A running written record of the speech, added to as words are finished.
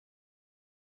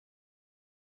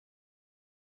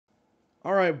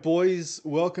All right, boys,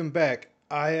 welcome back.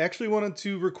 I actually wanted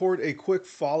to record a quick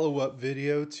follow-up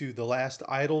video to the last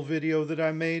idle video that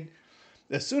I made.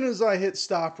 As soon as I hit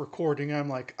stop recording, I'm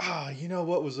like, you know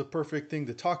what was the perfect thing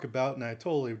to talk about, and I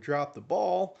totally dropped the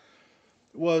ball,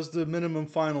 was the minimum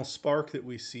final spark that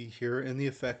we see here and the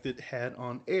effect it had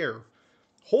on air.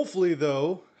 Hopefully,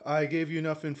 though, I gave you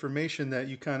enough information that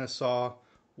you kind of saw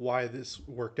why this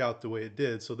worked out the way it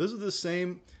did. So this is the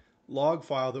same log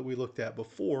file that we looked at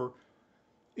before.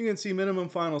 You can see minimum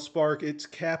final spark, it's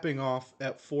capping off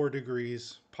at 4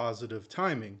 degrees positive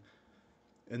timing.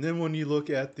 And then when you look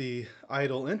at the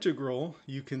idle integral,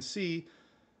 you can see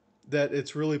that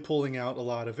it's really pulling out a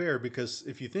lot of air because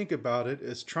if you think about it,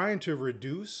 it's trying to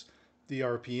reduce the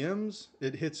RPMs.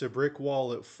 It hits a brick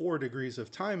wall at 4 degrees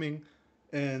of timing,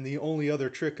 and the only other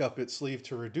trick up its sleeve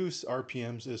to reduce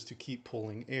RPMs is to keep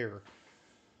pulling air.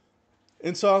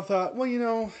 And so I thought,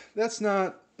 well, that's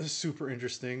not super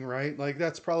interesting, right? Like,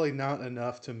 that's probably not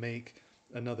enough to make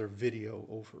another video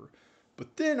over.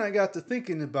 But then I got to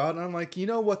thinking about it, and I'm like, you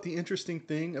know what the interesting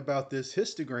thing about this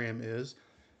histogram is?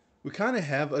 We kind of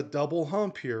have a double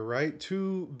hump here, right?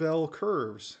 Two bell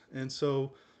curves. And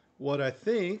so what I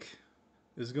think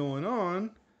is going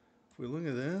on, if we look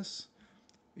at this,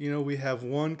 we have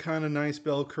one kind of nice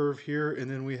bell curve here, and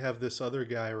then we have this other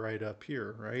guy right up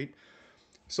here, right?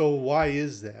 So why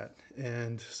is that?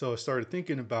 And so I started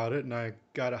thinking about it, and I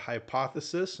got a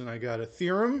hypothesis and I got a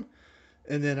theorem,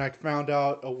 and then I found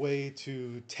out a way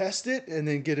to test it and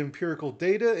then get empirical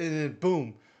data, and then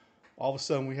boom, all of a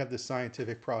sudden we have this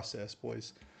scientific process,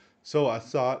 boys. So I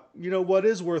thought, what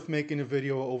is worth making a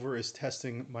video over is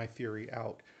testing my theory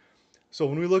out. So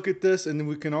when we look at this, and then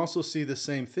we can also see the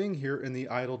same thing here in the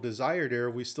idle desired air,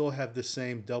 we still have the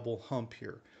same double hump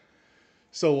here.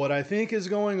 So what I think is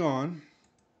going on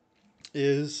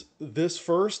is this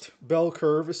first bell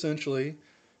curve essentially.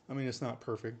 I mean, it's not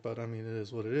perfect, but I mean, it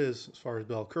is what it is as far as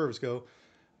bell curves go.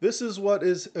 This is what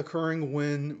is occurring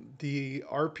when the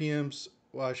RPMs,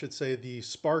 well, I should say the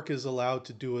spark is allowed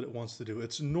to do what it wants to do.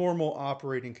 It's normal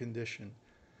operating condition.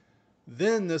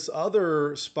 Then this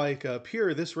other spike up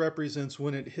here, this represents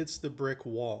when it hits the brick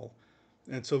wall.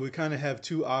 And so we kind of have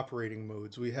two operating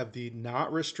modes. We have the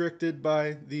not restricted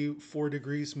by the 4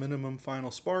 degrees minimum final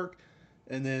spark,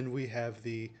 and then we have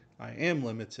the I am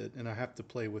limited and I have to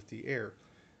play with the air.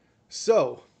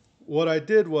 So what I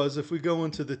did was, if we go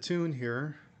into the tune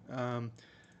here,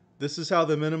 this is how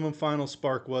the minimum final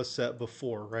spark was set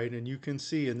before, right? And you can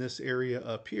see in this area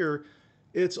up here,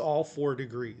 it's all 4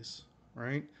 degrees,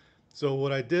 right? So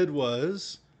what I did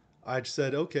was I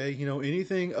said, okay,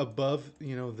 anything above,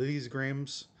 these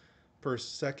grams per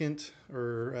second,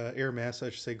 or air mass, I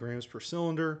should say grams per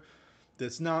cylinder,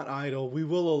 that's not idle, we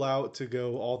will allow it to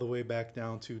go all the way back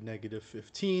down to negative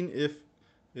 15 if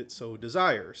it so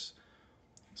desires.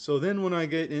 So then when I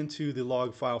get into the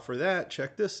log file for that,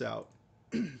 check this out.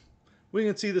 We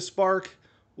can see the spark,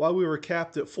 while we were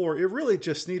capped at 4, it really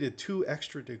just needed 2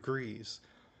 extra degrees.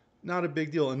 Not a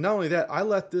big deal. And not only that, I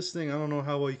let this thing, I don't know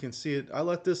how well you can see it, I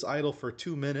let this idle for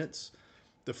 2 minutes.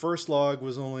 The first log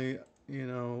was only,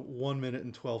 1 minute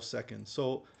and 12 seconds.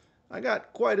 So I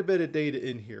got quite a bit of data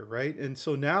in here, right? And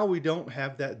so now we don't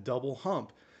have that double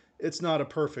hump. It's not a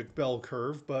perfect bell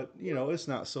curve, but, it's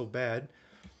not so bad.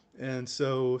 And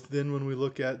so then when we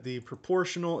look at the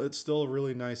proportional, it's still a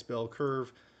really nice bell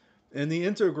curve. And the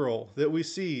integral that we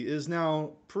see is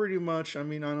now pretty much, I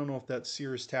mean, I don't know if that's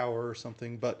Sears Tower or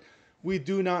something, but we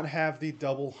do not have the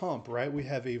double hump, right? We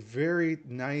have a very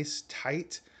nice,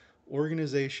 tight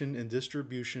organization and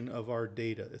distribution of our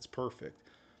data. It's perfect.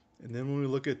 And then when we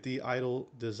look at the idle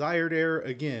desired air,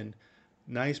 again,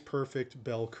 nice, perfect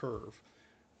bell curve.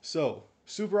 So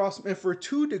super awesome. And for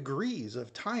 2 degrees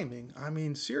of timing, I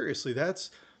mean, seriously, that's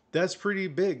pretty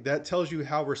big. That tells you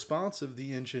how responsive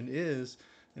the engine is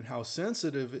and how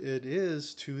sensitive it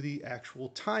is to the actual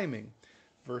timing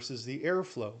versus the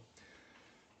airflow.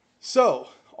 So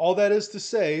all that is to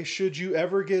say, should you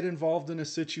ever get involved in a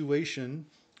situation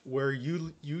where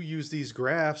you use these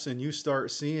graphs and you start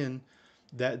seeing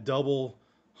that double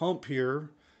hump here,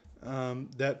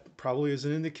 that probably is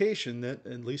an indication that,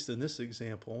 at least in this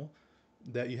example,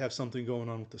 that you have something going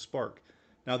on with the spark.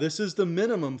 Now this is the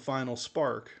minimum final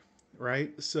spark,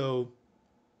 right? So,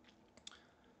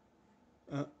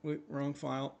 wait, wrong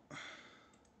file.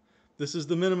 This is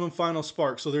the minimum final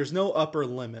spark, so there's no upper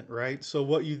limit, right? So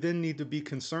what you then need to be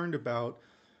concerned about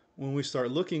when we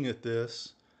start looking at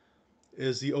this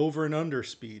is the over and under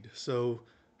speed. So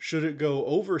should it go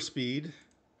over speed,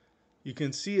 you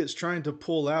can see it's trying to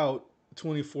pull out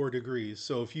 24 degrees.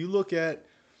 So if you look at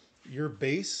your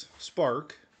base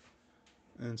spark,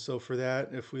 And so for that,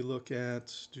 if we look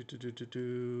at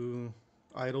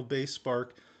idle base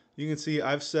spark, you can see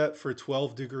I've set for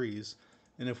 12 degrees.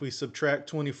 And if we subtract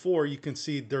 24, you can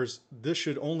see this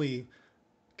should only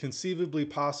conceivably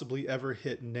possibly ever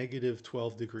hit negative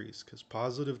 12 degrees, because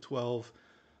positive 12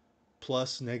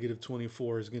 plus negative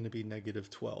 24 is going to be negative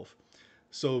 12.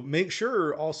 So make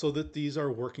sure also that these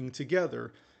are working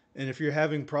together. And if you're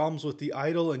having problems with the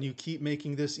idle and you keep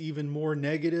making this even more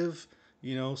negative,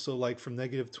 so like from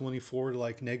negative 24 to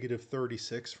like negative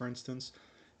 36, for instance,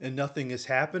 and nothing is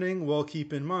happening, well,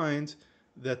 keep in mind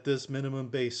that this minimum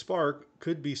base spark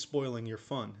could be spoiling your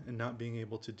fun and not being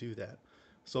able to do that.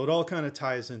 So it all kind of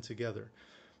ties in together.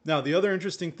 Now, the other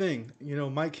interesting thing,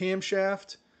 my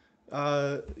camshaft,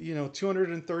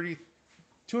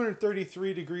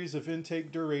 233 degrees of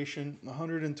intake duration,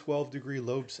 112 degree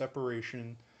lobe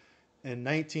separation, and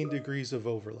 19 degrees of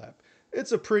overlap.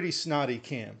 It's a pretty snotty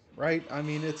cam, right? I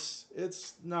mean, it's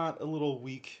not a little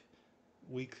weak,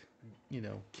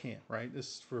 cam, right? This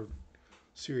is for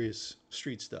serious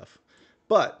street stuff.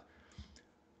 But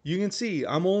you can see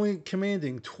I'm only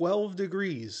commanding 12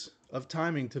 degrees of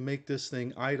timing to make this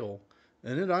thing idle.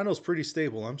 And it idles pretty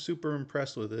stable. I'm super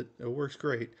impressed with it. It works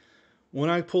great. When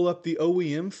I pull up the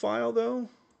OEM file, though,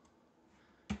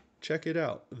 check it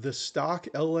out. The stock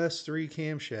LS3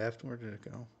 camshaft, where did it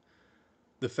go?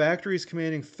 The factory is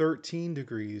commanding 13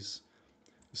 degrees.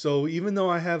 So even though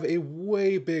I have a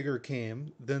way bigger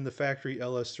cam than the factory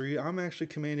LS3, I'm actually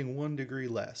commanding 1 degree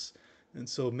less. And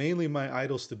so mainly my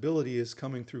idle stability is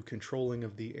coming through controlling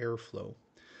of the airflow.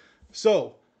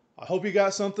 So I hope you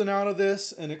got something out of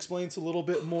this and explains a little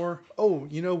bit more. Oh,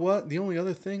 you know what? The only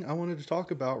other thing I wanted to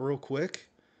talk about real quick,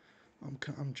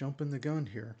 I'm jumping the gun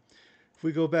here. If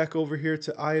we go back over here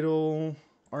to idle,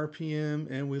 RPM,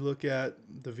 and we look at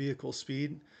the vehicle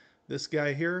speed, this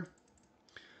guy here.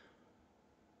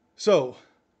 So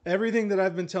everything that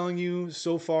I've been telling you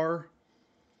so far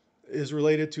is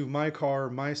related to my car,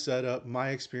 my setup, my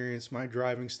experience, my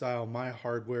driving style, my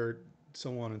hardware,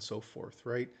 so on and so forth,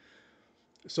 right?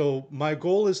 So my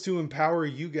goal is to empower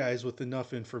you guys with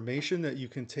enough information that you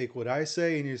can take what I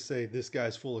say and you say, this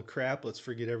guy's full of crap, let's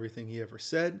forget everything he ever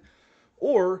said.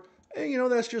 Or, hey,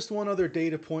 that's just one other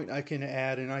data point I can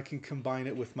add and I can combine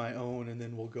it with my own and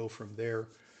then we'll go from there.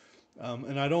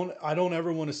 And I don't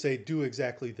ever want to say do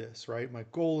exactly this, right? My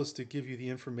goal is to give you the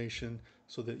information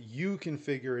so that you can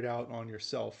figure it out on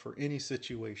yourself for any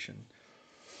situation.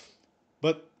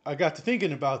 But I got to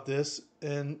thinking about this,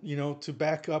 and to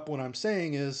back up what I'm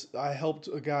saying is I helped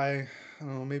a guy, I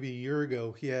don't know, maybe a year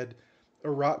ago. He had a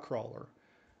rock crawler,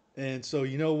 and so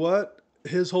you know what?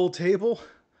 His whole table.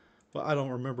 Well, I don't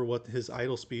remember what his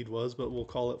idle speed was, but we'll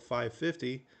call it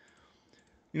 550.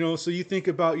 So you think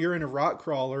about you're in a rock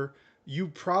crawler, you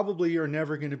probably are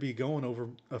never going to be going over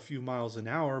a few miles an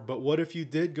hour. But what if you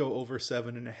did go over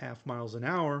 7.5 miles an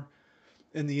hour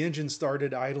and the engine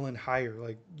started idling higher?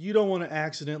 Like, you don't want to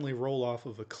accidentally roll off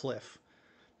of a cliff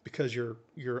because your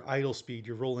idle speed,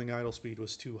 your rolling idle speed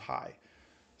was too high.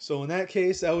 So in that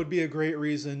case, that would be a great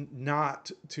reason not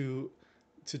to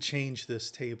change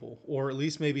this table, or at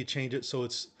least maybe change it so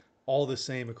it's all the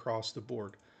same across the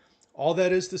board. All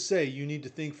that is to say, you need to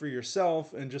think for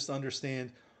yourself and just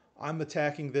understand I'm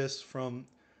attacking this from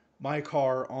my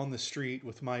car on the street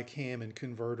with my cam and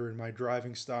converter and my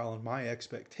driving style and my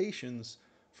expectations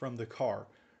from the car.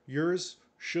 Yours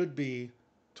should be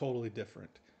totally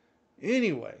different.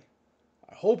 Anyway,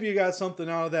 I hope you got something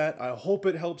out of that. I hope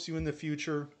it helps you in the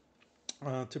future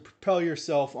to propel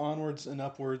yourself onwards and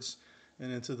upwards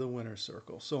and into the winner's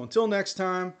circle. So until next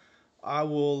time, I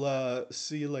will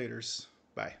see you later.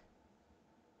 Bye.